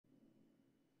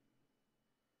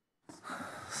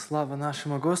Слава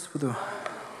нашему Господу,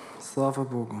 слава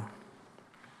Богу.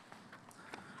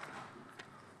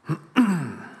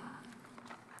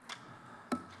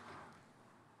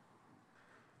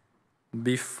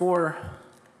 Before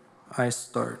I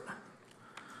start,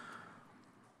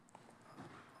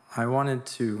 I wanted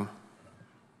to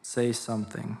say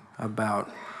something about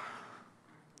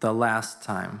the last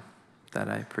time that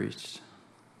I preached.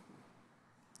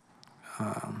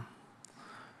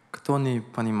 Кто не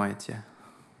понимаете?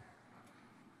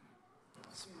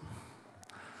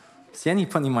 Все не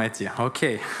понимаете?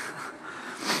 Окей.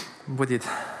 Будет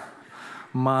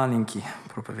маленький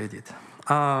проповедь.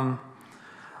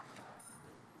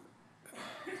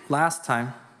 Last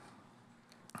time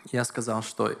я сказал,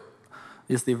 что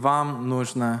если вам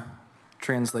нужна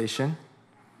translation,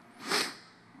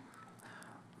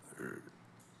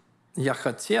 я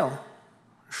хотел,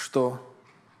 что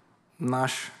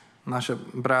наши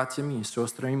братья и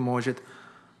сестры может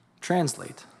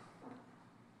translate.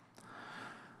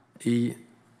 И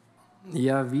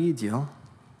я видел,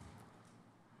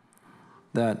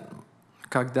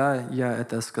 когда я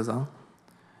это сказал,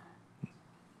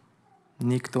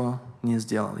 никто не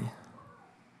сделал.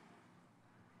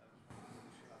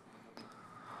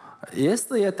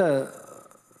 Если это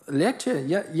легче,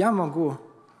 я могу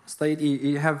стоять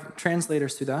и have translator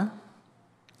сюда,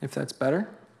 if that's better.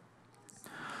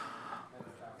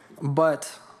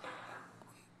 But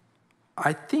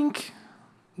I think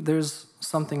there's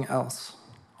something else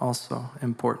also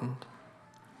important.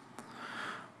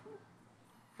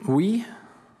 We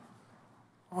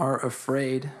are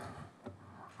afraid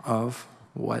of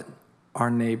what our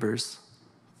neighbors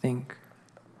think.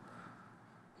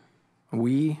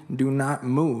 We do not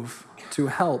move to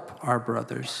help our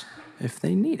brothers if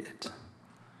they need it.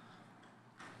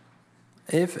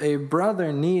 If a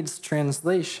brother needs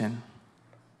translation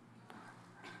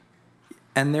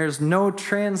and there's no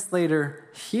translator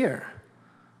here,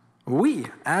 we,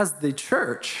 as the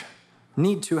church,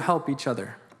 need to help each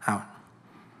other out.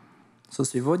 So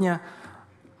сегодня,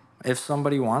 if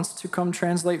somebody wants to come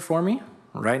translate for me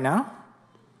right now,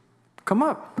 come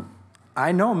up.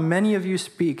 I know many of you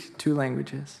speak 2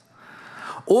 languages.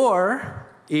 Or,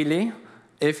 или,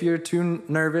 if you're too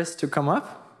nervous to come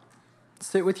up,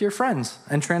 sit with your friends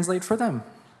and translate for them.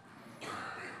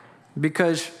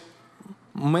 Because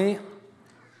we,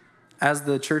 as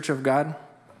the Church of God,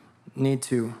 need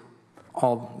to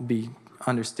all be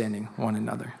understanding one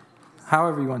another.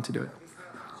 However you want to do it.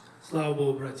 Слава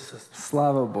Богу, братья и сестры.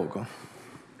 Слава Богу.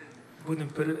 Будем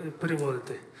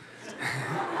переводити.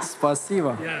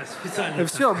 Спасибо. Я специально.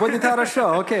 Все, будет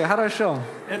хорошо. Окей, хорошо.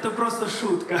 Это просто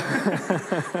шутка.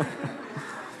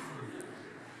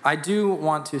 I do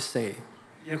want to say,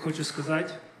 Я хочу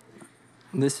сказать,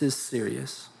 this is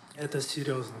serious. это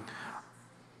серьезно.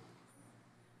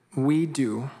 We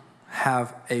do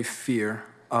have a fear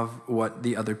of what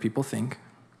the other people think.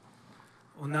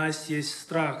 У нас есть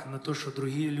страх на то, что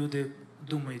другие люди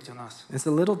думают о нас. It's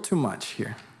a little too much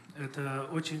here. Это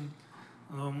очень,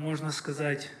 можно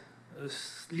сказать,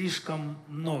 слишком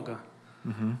много.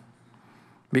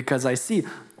 Because I see,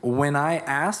 when I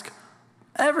ask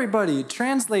everybody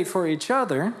translate for each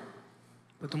other,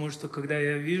 Потому что когда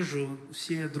я вижу,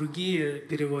 все другие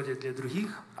переводят для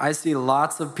других, I see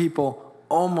lots of people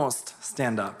almost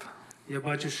stand up. Я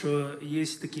бачу, что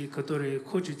есть такие, которые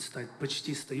хотят стать,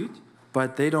 почти встают,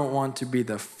 But they don't want to be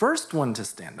the first one to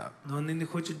stand up. но вони не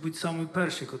хочуть бути самі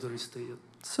перші, які стоять.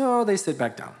 So they sit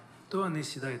back down. То вони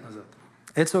сідають назад.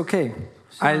 It's okay.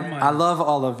 Все I нормально. love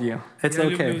all of you. It's Я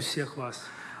люблю okay. всіх вас.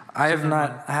 I have Все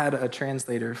not had a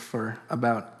translator for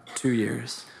about 2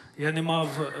 years. Я не мав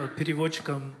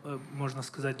переводчика, можна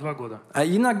сказати, 2 года.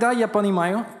 Иногда я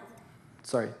понимаю.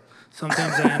 Sorry.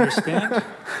 Sometimes I understand.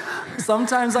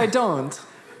 Sometimes I don't.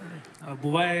 А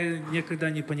буває,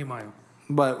 ніколи не понимаю.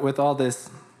 But with all this,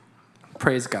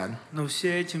 praise God. Но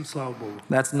все этим, слава Богу.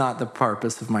 That's not the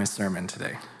purpose of my sermon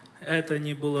today. Это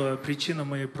не была причина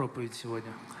моей проповеди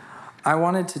сегодня. I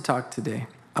wanted to talk today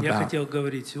Я хотел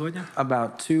говорить сегодня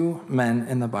about 2 men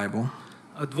in the Bible.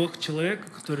 о 2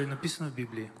 человеках, которые написаны в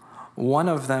Библии. One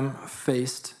of them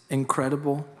faced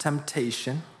incredible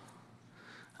temptation.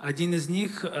 Один из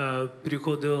них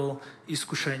переходил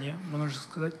искушение, можно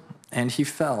сказать, And he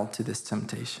fell to this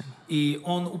temptation. и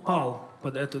он упал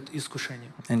под это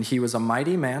искушение. And he was a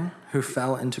mighty man who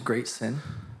fell into great sin.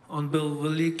 Он был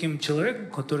великим человеком,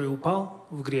 который упал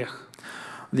в грех.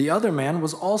 The other man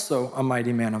was also a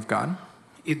mighty man of God,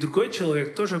 И другой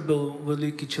человек тоже был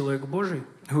великий человек Божий,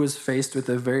 who was faced with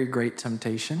a very great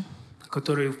temptation,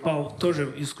 который впал тоже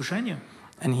в искушение,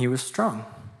 and he was strong,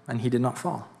 and he did not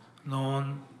fall. но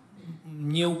он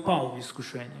не упал в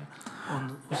искушение,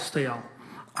 он устоял.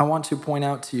 I want to point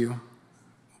out to you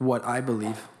what I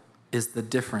believe is the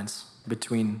difference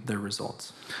between their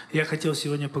results. Я хотел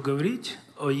сегодня поговорить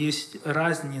есть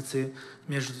разницы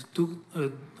между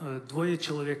двое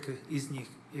человек из них,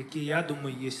 какие я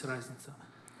думаю есть разница.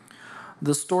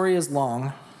 The story is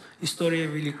long, История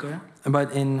великая,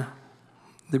 but in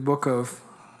the book of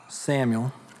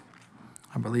Samuel,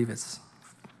 I believe it's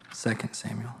 2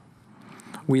 Samuel,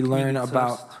 we learn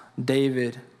about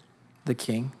David, the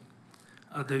king,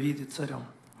 о Давиде царем.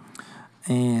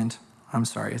 and I'm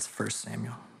sorry, it's 1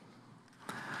 Samuel.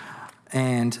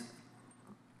 And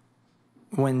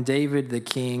when David, the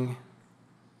king,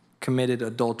 committed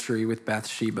adultery with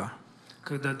Bathsheba,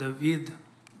 Когда Давид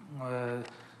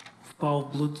впал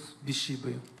в блуд с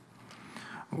Бетшебой.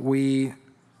 we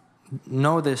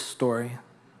know this story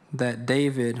that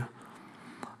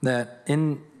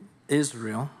in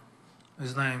Israel, Мы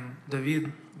знаем, Давид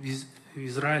в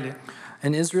Израиле,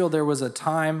 in Israel there was a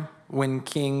time when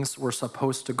kings were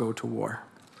supposed to go to war.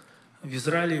 в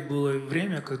Израиле было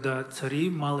время, когда цари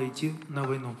мало идти на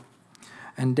войну.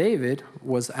 And David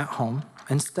was at home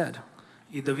instead.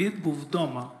 И Давид был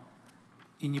дома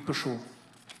и не пошел.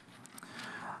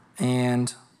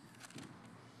 And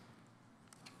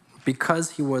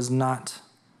because he was not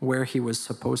where he was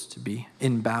supposed to be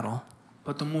in battle,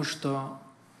 Потому что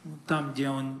там, где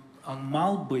он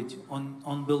мал быть,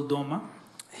 он был дома.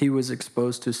 he was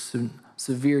exposed to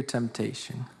severe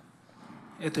temptation.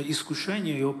 Это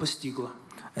искушение его постигло.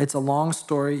 It's a long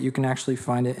story. You can actually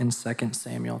find it in 2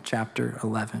 Samuel chapter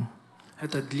 11.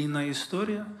 Это длинная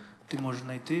история. Ты можешь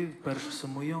найти в 1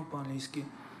 Самуил по-английски.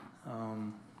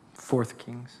 4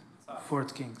 Kings. 4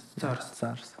 Kings.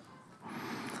 Царство.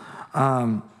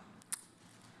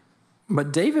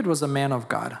 But David was a man of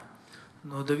God.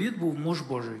 Но Давид был муж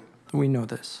Божий. We know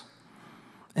this.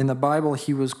 In the Bible,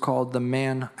 he was called the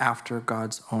man after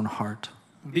God's own heart.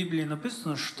 В Библии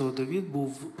написано, что Давид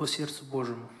был по сердцу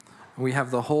Божьему. We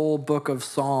have the whole book of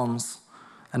Psalms,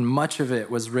 and much of it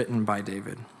was written by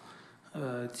David.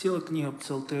 Ціла книга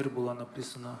Псалтир була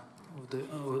написана,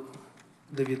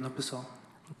 Давид написал.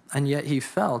 And yet he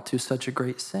fell to such a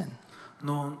great sin.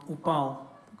 Но он упал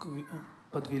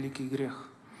под великий грех.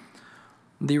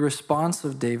 The response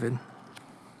of David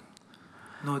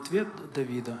Но ответ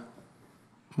Давида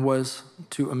was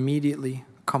to immediately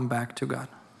come back to God.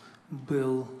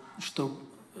 был, чтобы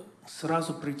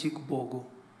сразу прийти к Богу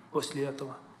после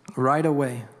этого. Right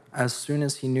away, as soon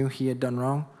as he knew he had done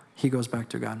wrong, he goes back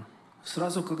to God.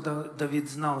 Сразу, когда Давид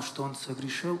знал, что он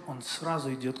согрешил, он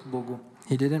сразу идет к Богу.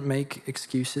 He didn't make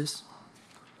excuses.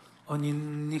 Он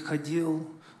не ходил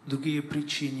другие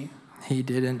причины. He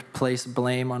didn't place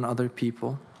blame on other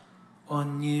people.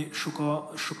 Он не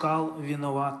шукал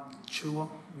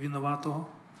виноватого.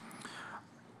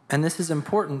 And this is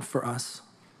important for us.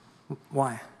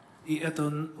 Why? И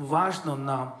это важно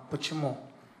нам. Почему?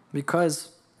 Because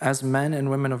as men and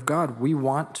women of God, we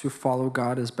want to follow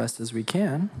God as best as we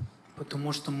can.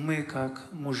 Потому что мы, как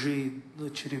мужи и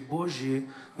дочери Божьи,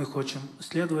 мы хотим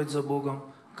следовать за Богом,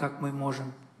 как мы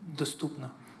можем,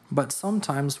 доступно. But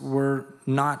sometimes we're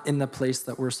not in the place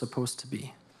that we're supposed to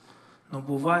be. Но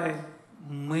бывает,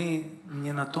 мы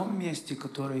не на том месте,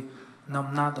 который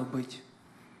нам надо быть.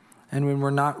 And when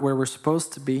we're not where we're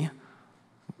supposed to be,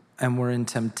 and we're in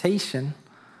temptation,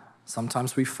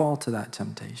 sometimes we fall to that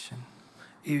temptation.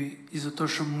 И из-за того,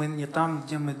 что мы не там,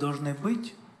 где мы должны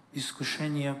быть,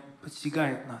 искушение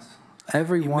постигает нас.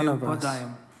 Every И one мы of us,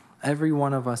 упадаем. every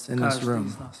one of us in this Каждый room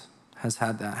из нас. has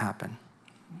had that happen.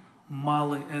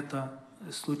 Мало это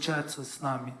случается с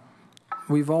нами.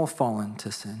 We've all fallen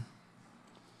to sin.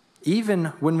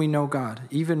 Even when we know God,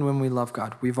 even when we love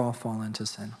God, we've all fallen to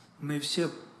sin. Мы все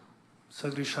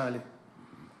согрешали.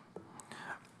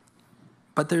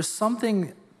 But there's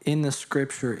something in the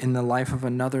scripture, in the life of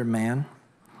another man,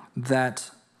 that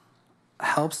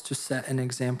helps to set an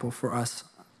example for us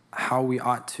how we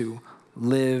ought to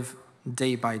live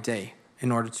day by day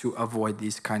in order to avoid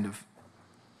these kind of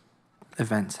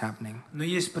events happening. Но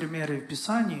есть примеры в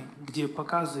Писании, где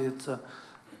показывается,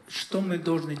 что мы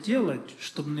должны делать,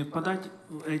 чтобы не подать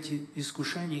в эти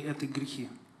искушения, эти грехи.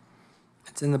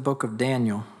 It's in the book of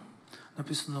Daniel,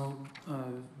 Написано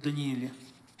в Данииле,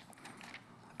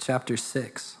 chapter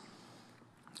 6.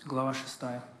 глава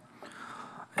 6.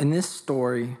 In this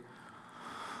story,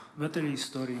 В этой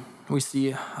истории we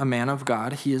see a man of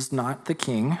God. He is not the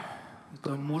king.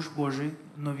 это муж Божий,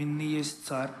 но він не есть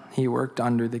царь. He worked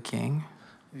under the king.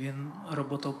 Він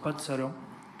работал под царем.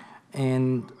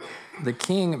 And the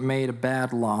king made a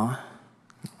bad law.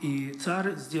 И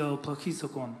царь сделал плохий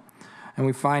закон. And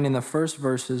we find in the first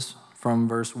verses from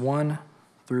verse 1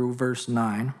 through verse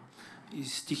 9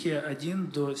 Из стихе 1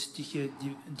 до стихе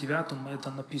 9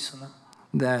 это написано,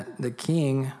 that the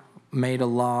king made a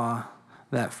law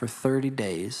that for 30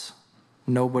 days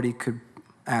nobody could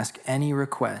ask any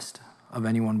request of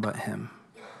anyone but him.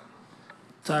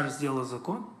 царь сделал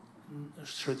закон,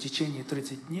 что в течение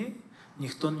 30 дней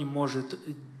никто не может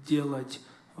делать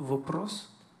вопрос,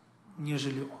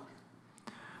 нежели он.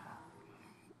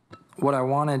 What I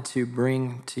wanted to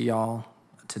bring to y'all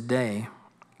today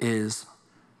is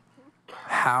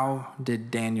how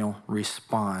did Daniel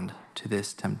respond to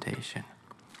this temptation?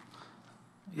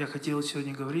 Я хотел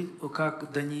сегодня говорить,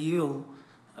 как Даниил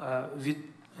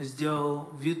сделал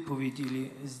відповідь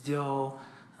или сделал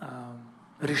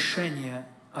решение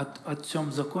о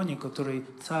том законе, который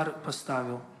царь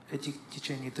поставил этих в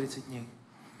течение 30 дней.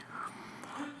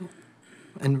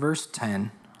 In verse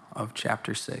 10 of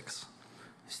chapter 6,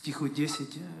 Стиху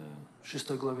 10,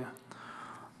 6 главе.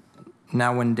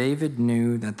 now when David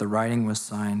knew that the writing was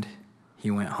signed,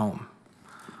 he went home.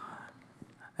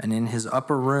 And in his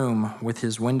upper room, with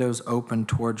his windows open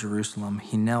toward Jerusalem,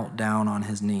 he knelt down on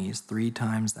his knees 3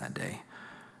 times that day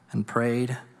and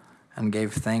prayed and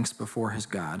gave thanks before his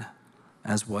God,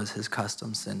 as was his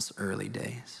custom since early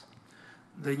days.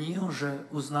 Даниил же,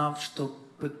 узнав, что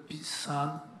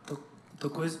подписан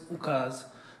такой указ,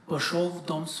 пошел в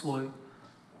дом свой.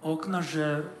 Окна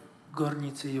же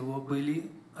горницы его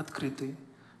были открыты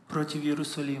против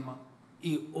Иерусалима,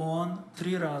 и он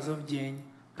 3 раза в день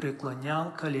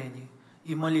преклонял колени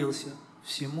и молился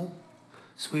всему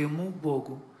своему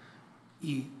Богу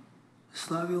и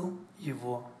славил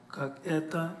его, как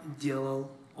это делал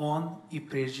он и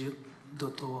прежде до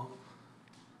того.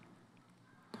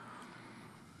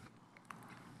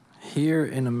 Here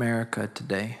in America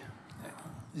today,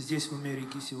 Здесь, в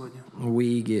Америке сегодня,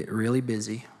 we get really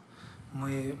busy.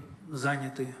 мы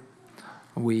заняты,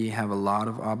 We have a lot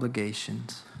of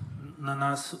obligations, на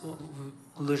нас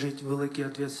лежить велика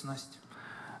ответственность,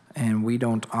 and we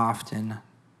don't often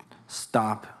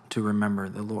stop to remember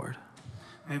the Lord.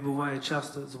 мы бывает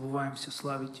часто забываемся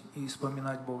славить и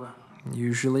вспоминать Бога.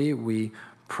 Usually we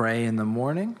pray in the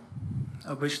morning,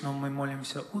 Обычно мы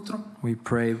молимся утром, we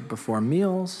pray before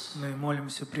meals, мы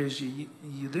молимся прежде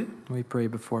еды, we pray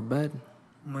before bed.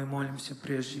 мы молимся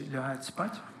прежде лягать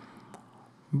спать.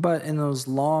 But in those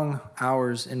long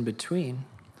hours in between,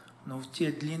 Но в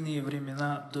те длинные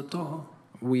времена до того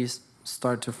we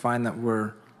start to find that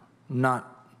we're not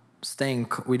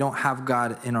we don't have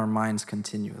God in our minds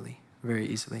continually, very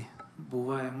easily.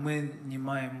 бывает, мы не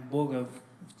маем Бога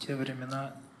в те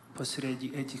времена посреди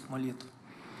этих молитв.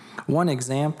 One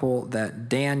example that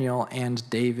Daniel and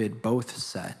David both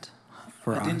set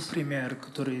for Один us пример,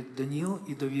 который Даниил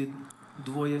и Давид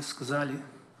двое сказали,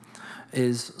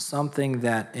 is something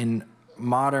that in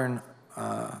modern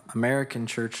American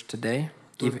church today,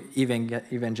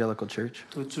 evangelical church,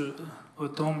 о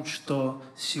том, что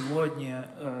сегодня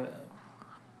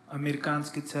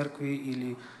американской церкви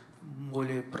или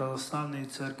более православной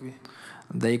церкви,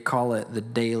 they call it the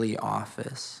daily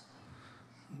office.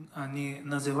 они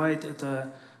называют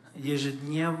это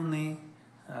ежедневный,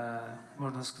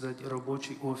 можно сказать,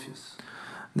 рабочий офис.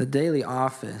 The daily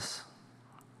office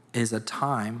is a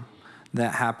time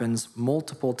that happens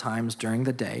multiple times during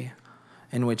the day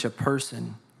in which a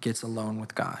person gets alone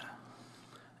with God.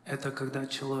 Это когда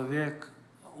человек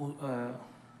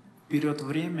берет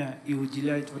время и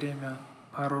уделяет время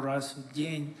пару раз в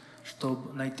день,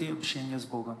 чтобы найти общение с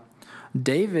Богом.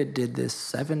 David did this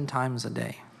 7 times a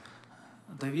day.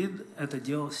 Давид это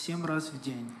делал 7 раз в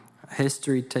день.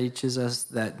 History teaches us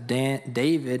that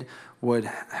David would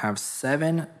have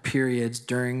 7 periods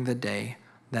during the day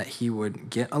that he would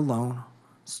get alone,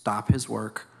 stop his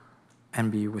work, and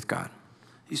be with God.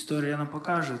 История нам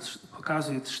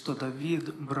показывает, что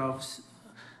Давид брал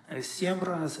 7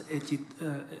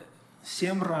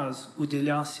 раз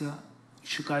уделялся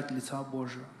искать лица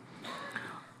Божьего.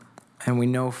 And we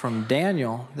know from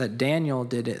Daniel that Daniel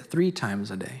did it 3 times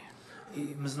a day.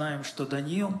 И мы знаем, что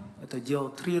Даниил это делал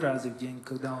 3 раза в день,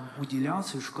 когда он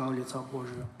уделялся и искал лица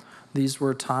Божьего. These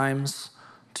were times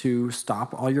to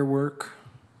stop all your work,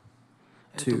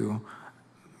 to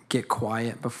get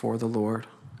quiet before the Lord.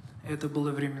 Это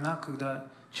были времена, когда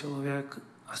человек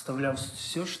оставлял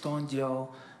все, что он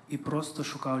делал, и просто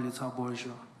шукал лица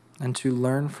Божьего. And to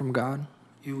learn from God,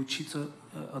 И учиться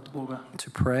от Бога,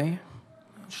 to pray,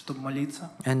 чтобы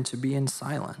молиться, and to be in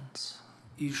silence.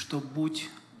 и чтобы быть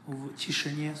в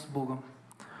тишине с Богом.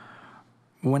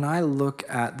 When I look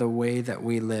at the way that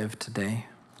we live today,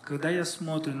 Когда я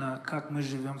смотрю на как мы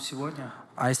живем сегодня,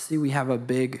 I see we have a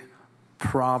big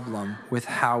problem with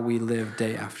how we live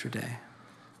day after day.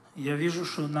 Я вижу,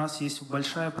 что у нас есть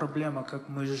большая проблема, как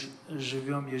мы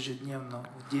живем ежедневно,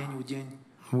 день в день.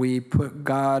 We put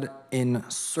God in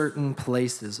certain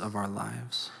places of our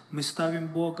lives. Мы ставим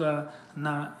Бога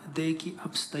на деякі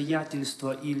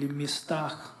обстоятельства или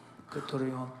местах,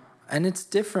 которые Он. And it's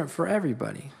different for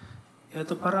everybody.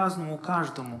 Это по-разному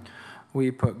каждому.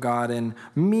 We put God in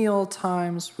meal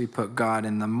times, we put God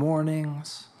in the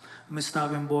mornings. Мы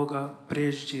ставим Бога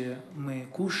прежде мы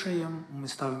кушаем, мы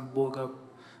ставим Бога,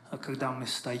 когда мы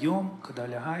встаем, когда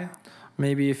лягаем.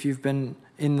 Maybe if you've been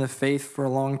in the faith for a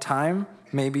long time,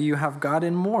 maybe you have God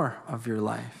in more of your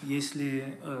life.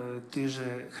 Если ты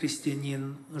же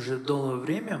христианин уже долгое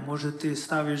время, может, ты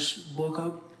ставишь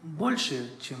Бога больше,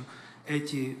 чем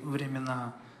эти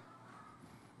времена.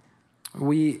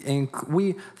 We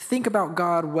think about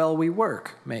God while we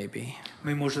work, maybe.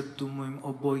 Мы, может, думаем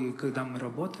о Боге, когда мы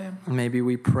работаем. Maybe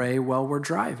we pray while we're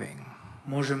driving.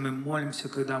 Может, мы молимся,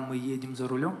 когда мы едем за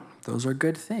рулем. Those are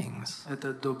good things.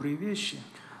 Это добрые вещи.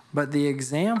 But the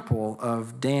example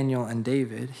of Daniel and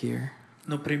David here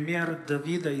Но пример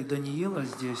Давида и Даниила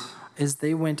здесь, is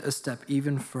they went a step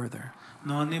even further.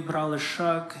 но они брали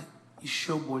шаг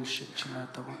еще больше, чем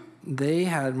этого. They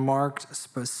had marked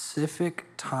specific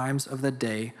times of the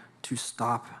day to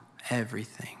stop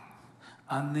everything.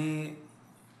 Они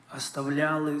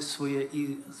оставляли свои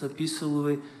и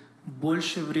записывали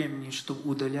больше времени, чтобы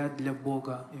удалять для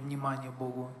Бога и внимание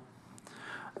Богу.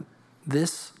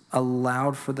 This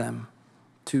allowed for them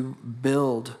to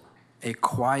build a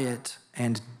quiet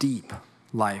and deep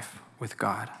life with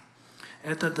God.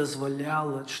 Это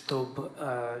дозволяло, чтобы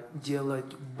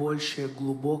делать больше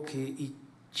глубокие и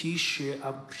тише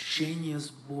общение с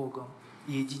Богом,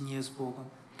 единение с Богом.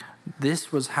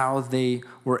 This was how they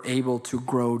were able to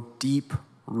grow deep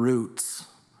roots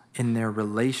in their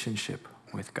relationship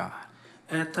with God.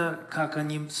 Это как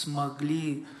они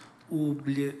смогли,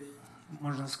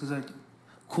 можно сказать,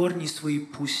 корни свои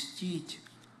пустить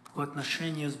в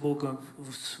отношения с Богом,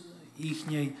 в их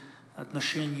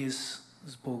отношения с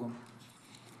Богом.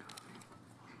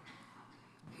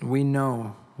 We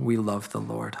know we love the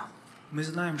Lord. Мы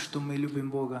знаем, что мы любим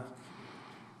Бога.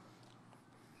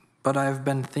 But I've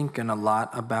been thinking a lot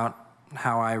about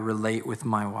how I relate with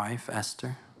my wife,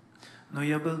 Esther. Но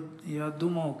я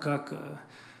думал, как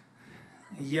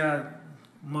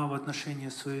мои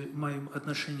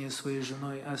отношения с своей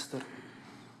женой Эстер.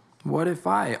 What if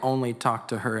I only talk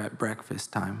to her at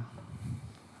breakfast time?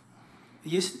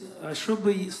 Что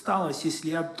бы стало, если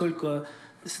я только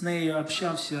с ней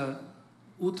общался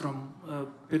утром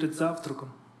перед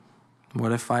завтраком?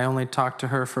 What if I only talk to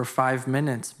her for 5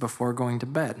 minutes before going to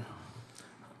bed?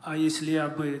 А если я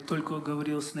бы только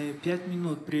говорил с ней 5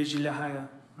 минут, прежде лягая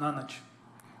на ночь?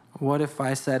 What if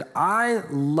I said, I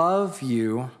love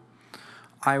you,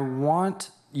 I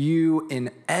want you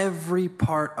in every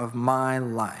part of my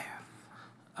life?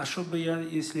 А что бы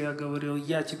если я говорил,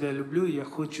 я тебя люблю, я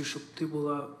хочу, чтобы ты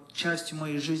была частью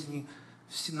моей жизни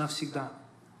навсегда?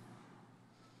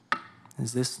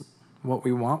 Is this what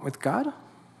we want with God?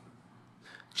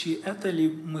 Чи это ли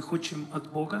мы хотим от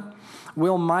Бога?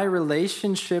 Will my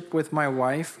relationship with my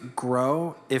wife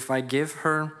grow if I give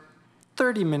her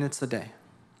 30 minutes a day?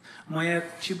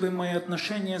 Чи бы мои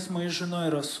отношения с моей женой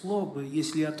росло бы,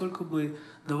 если я только бы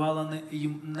давала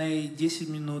ей 10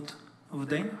 минут в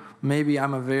день? Maybe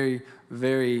I'm a very,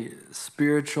 very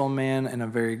spiritual man and a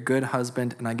very good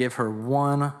husband, and I give her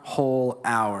 1 whole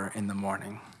hour in the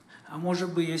morning. А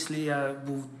может быть, если я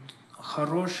был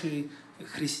хороший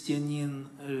христианин,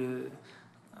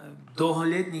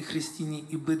 долголетний христианин,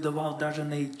 и бы давал даже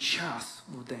на час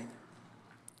в день.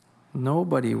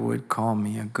 Nobody would call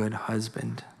me a good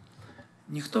husband.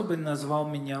 Никто бы назвал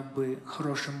меня бы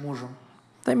хорошим мужем.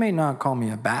 They may not call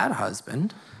me a bad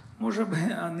husband. Может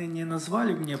быть, они не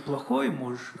назвали меня плохой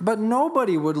муж. But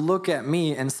nobody would look at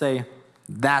me and say,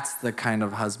 that's the kind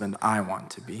of husband I want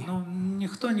to be. Но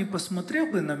никто не посмотрел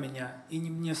бы на меня и не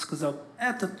мне сказал,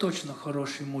 это точно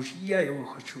хороший муж, я его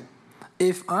хочу.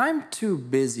 If I'm too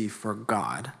busy for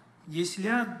God Если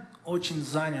я очень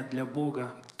занят для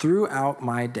Бога throughout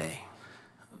my day,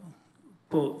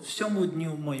 по всему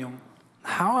дню моем,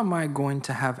 how am I going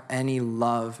to have any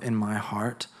love in my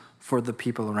heart for the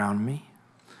people around me?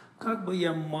 как бы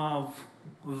я мал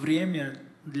время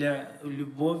для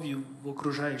любови в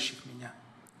окружающих меня?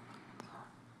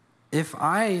 If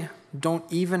I don't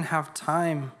even have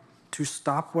time to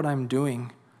stop what I'm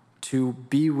doing to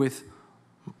be with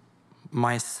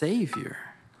my Savior,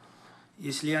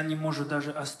 Если я не могу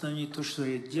даже остановить то, что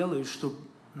я делаю, чтобы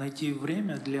найти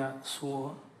время для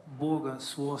своего Бога,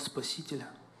 своего Спасителя,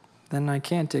 then I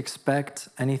can't expect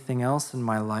anything else in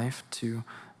my life to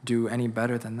do any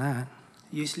better than that.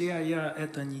 Если я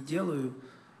это не делаю,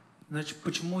 значит,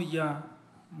 почему я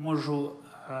могу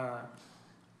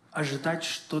ожидать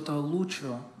что-то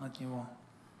лучшего от него?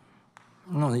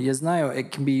 Ну, я знаю,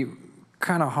 it can be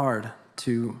kind of hard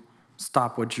to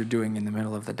stop what you're doing in the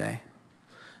middle of the day.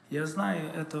 Я знаю,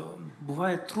 это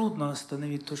бывает трудно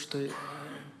остановить то, что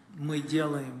мы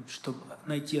делаем, чтобы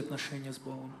найти отношения с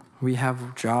Богом. We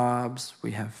have jobs,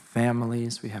 we have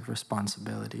families, we have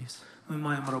responsibilities. Мы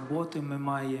маем работы, мы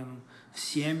маем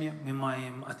семьи, мы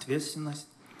маем ответственность.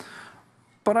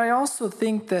 But I also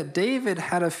think that David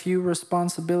had a few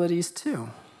responsibilities too.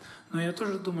 Но я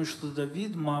тоже думаю, что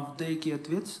Давид мав деякі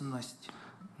ответственность.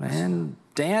 And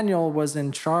Daniel was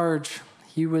in charge.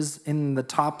 He was in the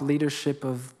top leadership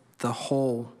of the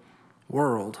whole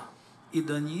world. И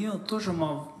Даниил тоже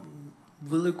мав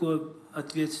велику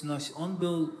ответственность. Он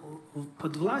был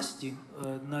под властью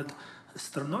над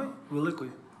страной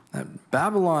великой.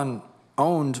 Babylon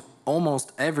owned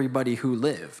almost everybody who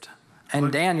lived,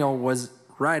 and Daniel was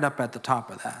right up at the top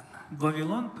of that.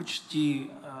 Вавилон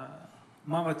почти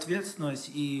мав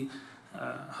ответственность и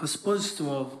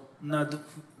господствовал над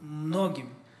многим.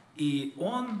 И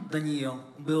он, Даниил,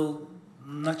 был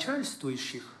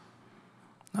начальствующих.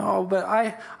 Oh, but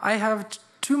I have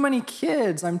too many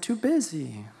kids. I'm too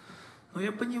busy. Ну,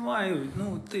 я понимаю,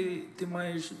 ты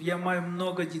маешь, я маю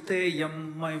много детей,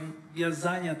 я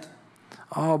занят.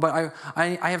 Oh, but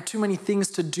I have too many things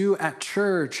to do at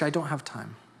church. I don't have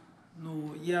time.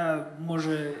 Ну, я,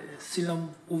 может, сильно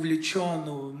увлечен,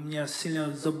 у меня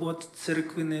сильно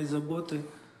церковные заботы.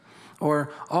 Or,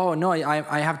 oh, no,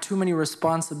 I have too many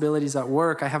responsibilities at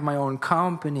work. I have my own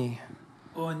company.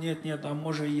 О, нет, а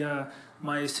может, я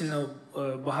маю сильно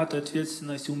багато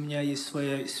ответственность, у меня есть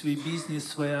свой бизнес,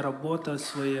 своя работа,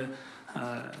 своя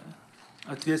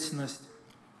ответственность.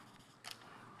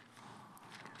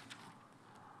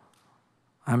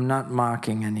 I'm not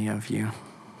mocking any of you.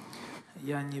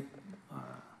 Я не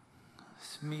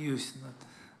смеюсь над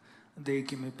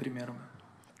деякими примерами.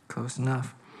 Close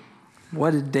enough.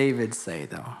 What did David say,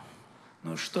 though?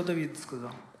 Ну, что Давид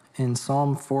сказал? In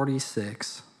Psalm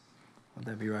 46, would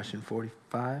that be Russian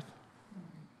 45?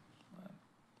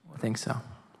 I think so.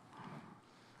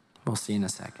 We'll see in a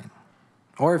second.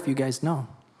 Or if you guys know,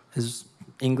 is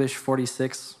English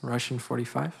 46, Russian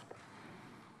 45?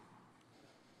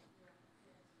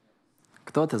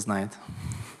 Кто-то знает.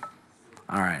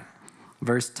 All right.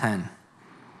 Verse 10.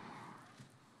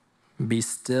 Be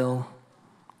still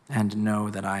and know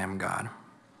that I am God.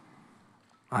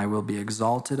 I will be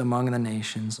exalted among the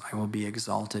nations. I will be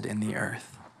exalted in the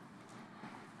earth.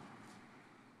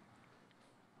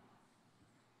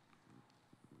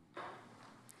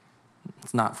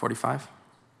 It's not 45?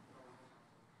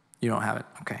 You don't have it?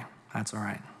 Okay, that's all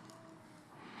right.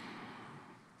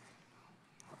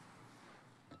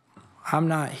 I'm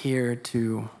not here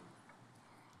to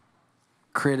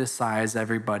criticize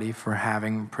everybody for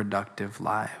having productive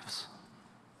lives.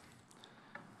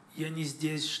 Я не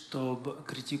здесь, чтобы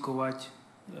критиковать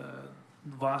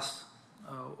вас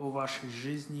о вашей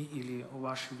жизни или о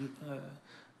ваших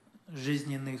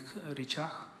жизненных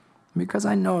речах. Because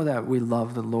I know that we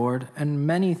love the Lord, and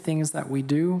many things that we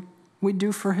do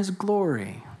for His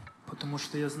glory. Потому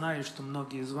что я знаю, что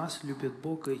многие из вас любят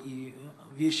Бога, и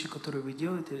вещи, которые вы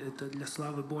делаете, это для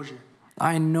славы Божьей.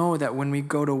 I know that when we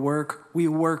go to work, we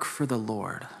work for the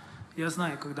Lord. Я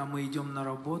знаю, когда мы идем на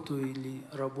работу или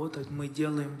работать, мы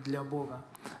делаем для Бога.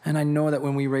 And I know that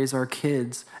when we raise our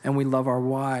kids and we love our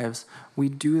wives, we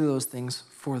do those things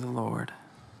for the Lord.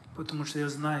 Потому что я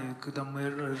знаю, когда мы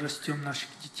растем наших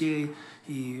детей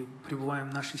и пребываем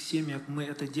в наших семьях, мы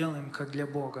это делаем как для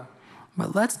Бога.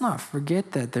 But let's not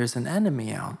forget that there's an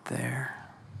enemy out there.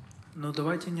 Но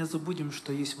давайте не забудем,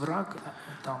 что есть враг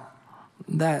там.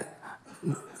 That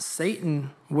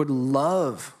Satan would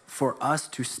love for us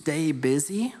to stay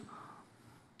busy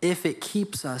if it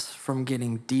keeps us from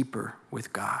getting deeper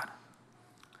with God.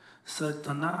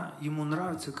 Сатана, ему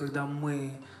нравится, когда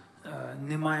мы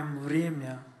не маем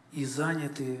время и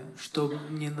заняты, чтобы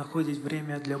не находить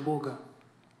время для Бога.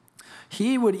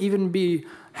 He would even be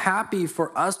happy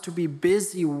for us to be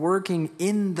busy working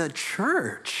in the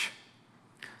church.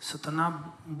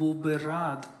 Сатана был бы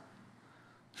рад,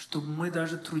 чтобы мы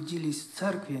даже трудились в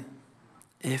церкви,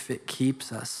 if it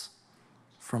keeps us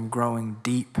from growing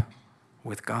deep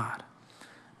with God.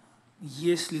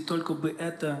 если только бы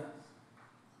это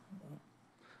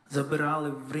забирало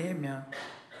время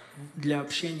для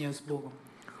общения с Богом.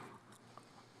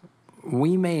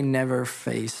 We may never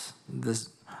face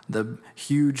the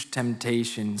huge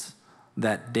temptations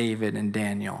that David and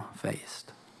Daniel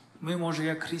faced. Мы, може,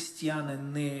 як християни,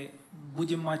 не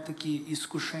будем мать такие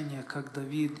искушения, как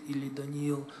Давид или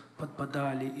Даниил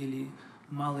подпадали, или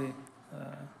мали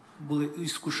были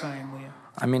искушаемые.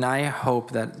 I mean, I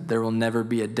hope that there will never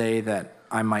be a day that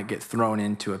I might get thrown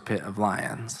into a pit of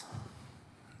lions.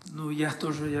 Ну, я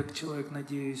тоже, як чоловік,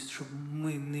 надіюсь, щоб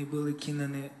ми не були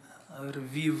кинені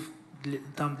рвів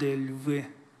там, де льви.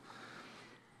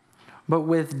 But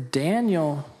with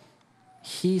Daniel,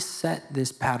 he set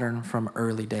this pattern from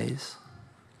early days.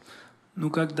 Ну,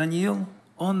 как Даниил,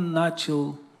 он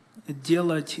начал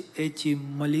делать эти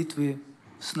молитвы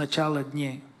с начала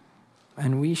дней.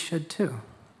 And we should too.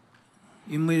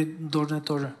 И мы должны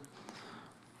тоже.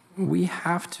 We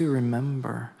have to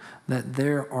remember that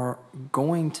there are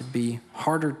going to be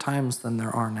harder times than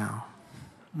there are now.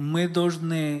 Мы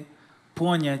должны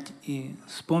понять и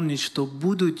вспомнить, что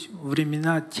будут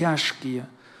времена тяжкие,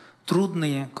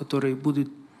 трудные, которые будут.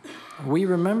 We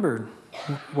remembered,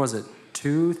 was it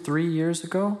 2-3 years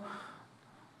ago?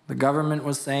 The government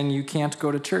was saying you can't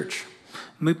go to church.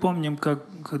 Мы помним,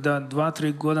 когда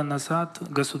 2-3 года назад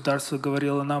государство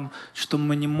говорило нам, что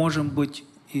мы не можем быть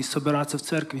и собираться в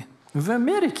церкви. В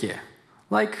Америке.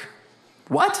 Like,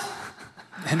 what?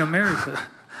 In America.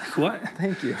 What?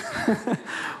 Thank you.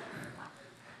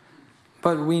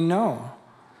 But we know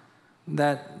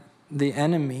that the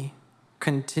enemy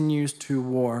continues to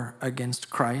war against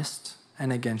Christ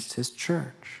and against his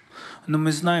church. Но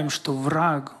мы знаем, что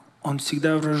враг, он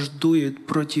всегда враждует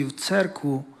против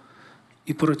церкви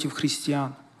и против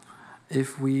христиан.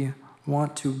 If we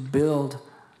want to build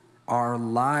our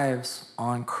lives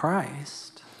on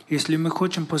Christ, Если мы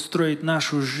хотим построить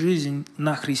нашу жизнь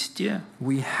на Христе,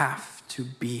 we have to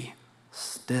be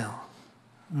still.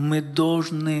 мы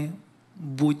должны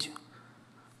быть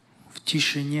в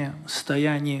тишине, в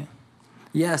стоянии.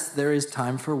 Yes, there is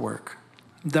time for work.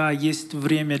 Да, есть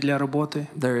время для работы,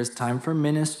 There is time for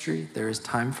ministry. There is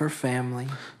time for family.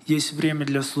 есть время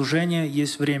для служения,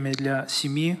 есть время для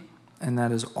семьи, And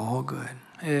that is all good.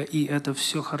 и это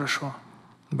все хорошо.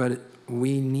 But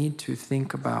we need to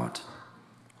think about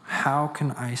how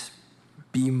can I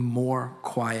be more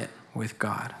quiet with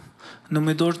God? Но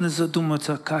мы должны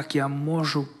задуматься, как я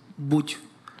могу быть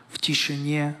в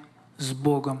тишине с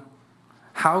Богом.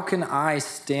 How can I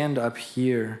stand up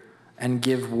here and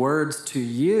give words to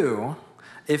you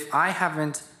if I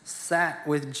haven't sat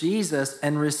with Jesus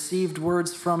and received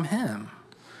words from him?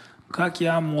 Как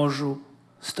я могу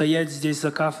стоять здесь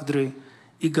за кафедрой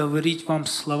и говорить вам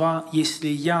слова, если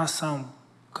я сам,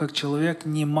 как человек,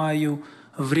 не имею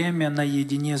время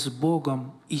наедине с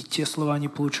Богом и те слова не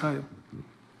получаю?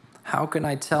 How can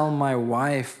I tell my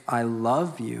wife I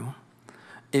love you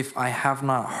if I have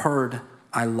not heard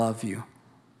I love you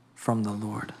from the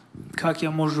Lord? Как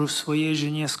я могу своей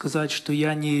жене сказать, что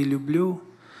я не люблю,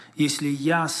 если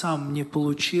я сам не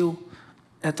получил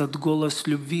этот голос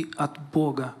любви от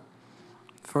Бога?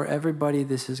 For everybody,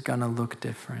 this is going to look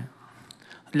different.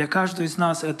 Для каждого из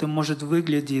нас это может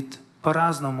выглядеть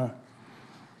по-разному.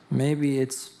 Maybe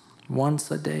it's once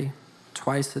a day,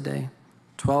 twice a day,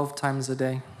 12 times a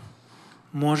day.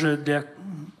 Может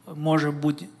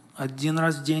быть 1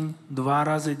 раз в день, 2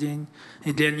 раза в день,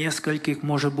 и для нескольких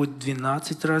может быть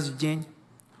 12 раз в день.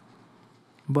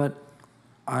 But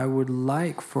I would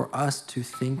like for us to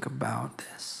think about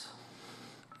this.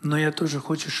 Но я тоже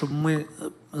хочу, чтобы мы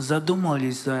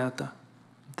задумались за это.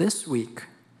 This week,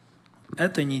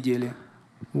 Этой неделе.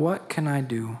 what can I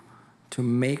do to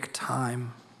make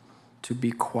time to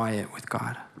be quiet with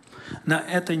God? На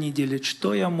этой неделе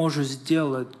что я могу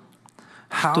сделать,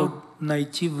 чтобы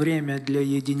найти время для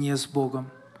единения с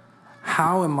Богом?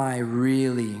 How am I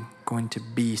really going to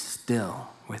be still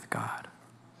with God?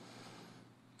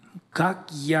 Как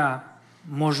я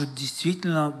могу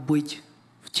действительно быть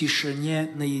в тишине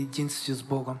на единстве с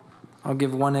Богом? I'll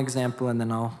give one example and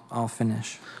then I'll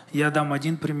finish. Я дам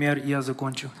один пример, и я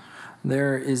закончу.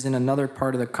 There is in another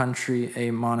part of the country a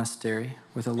monastery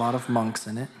with a lot of monks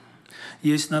in it.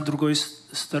 Есть на другой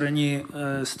стороне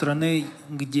страны,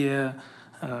 где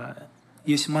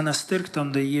есть монастырь,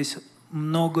 там, где есть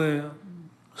много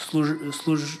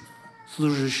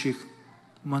служащих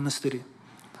монастырей.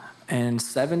 And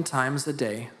 7 times a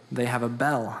day, they have a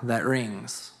bell that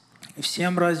rings. И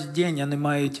 7 раз в день они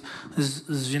имеют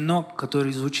звонок,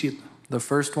 который звучит. The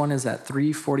first one is at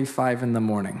 3:45 in the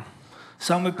morning.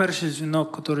 Самый первый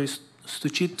звонок, который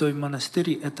стучит в той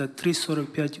монастыре, это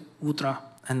 3:45 утра.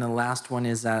 And the last one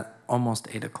is at almost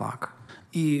 8 o'clock.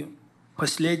 И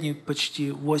последний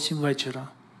почти 8 вечера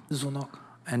звонок.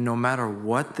 And no matter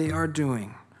what they are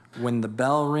doing, when the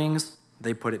bell rings,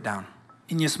 they put it down.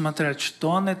 И несмотря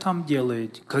что они там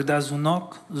делают, когда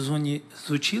звонок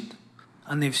звучит,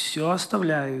 они все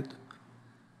оставляют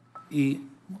и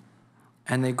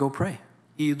they go pray.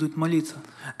 идут молиться.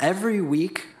 Every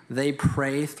week, they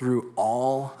pray through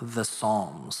all the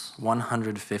Psalms,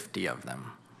 150 of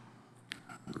them.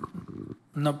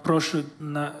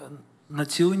 На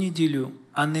цілу неділю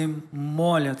вони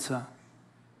моляться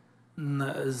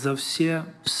за все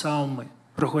псалмы,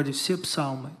 проходят все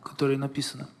псалмы, которые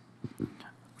написаны.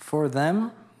 For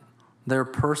them, their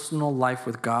personal life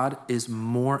with God is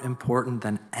more important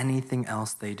than anything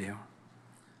else they do.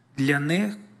 Для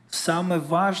них самое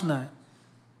важное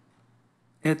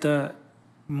 — это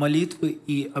молитвы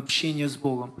и общение с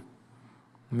Богом.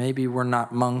 Maybe we're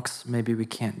not monks, maybe we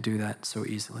can't do that so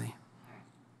easily.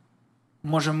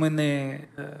 Може, ми не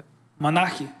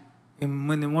монахи, і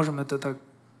ми не можемо це так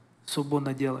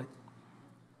свободно делать.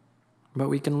 But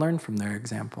we can learn from their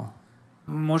example.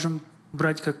 Мы можем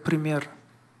брать как пример.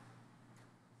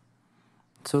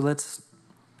 So let's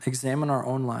examine our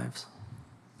own lives.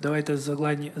 Давайте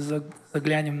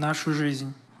заглянем в нашу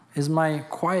жизнь. Is my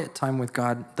quiet time with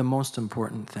God the most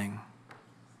important thing?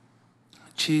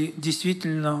 Чи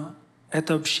действительно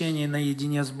это общение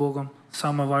наедине с Богом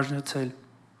самая важная цель?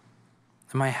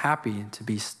 Am I happy to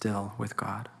be still with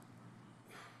God?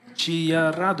 Чи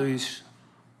я радуюсь?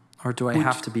 Or do I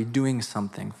have to be doing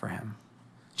something for Him?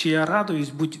 Чи я радуюсь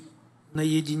быть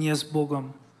наедине с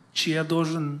Богом? Чи я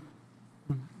должен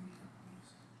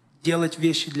делать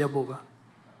вещи для Бога?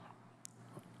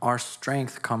 Our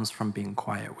strength comes from being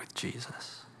quiet with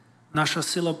Jesus. Наша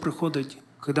сила приходит,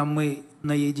 когда мы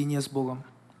наедине с Богом.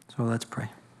 So let's pray.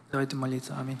 Давайте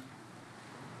молиться. Аминь.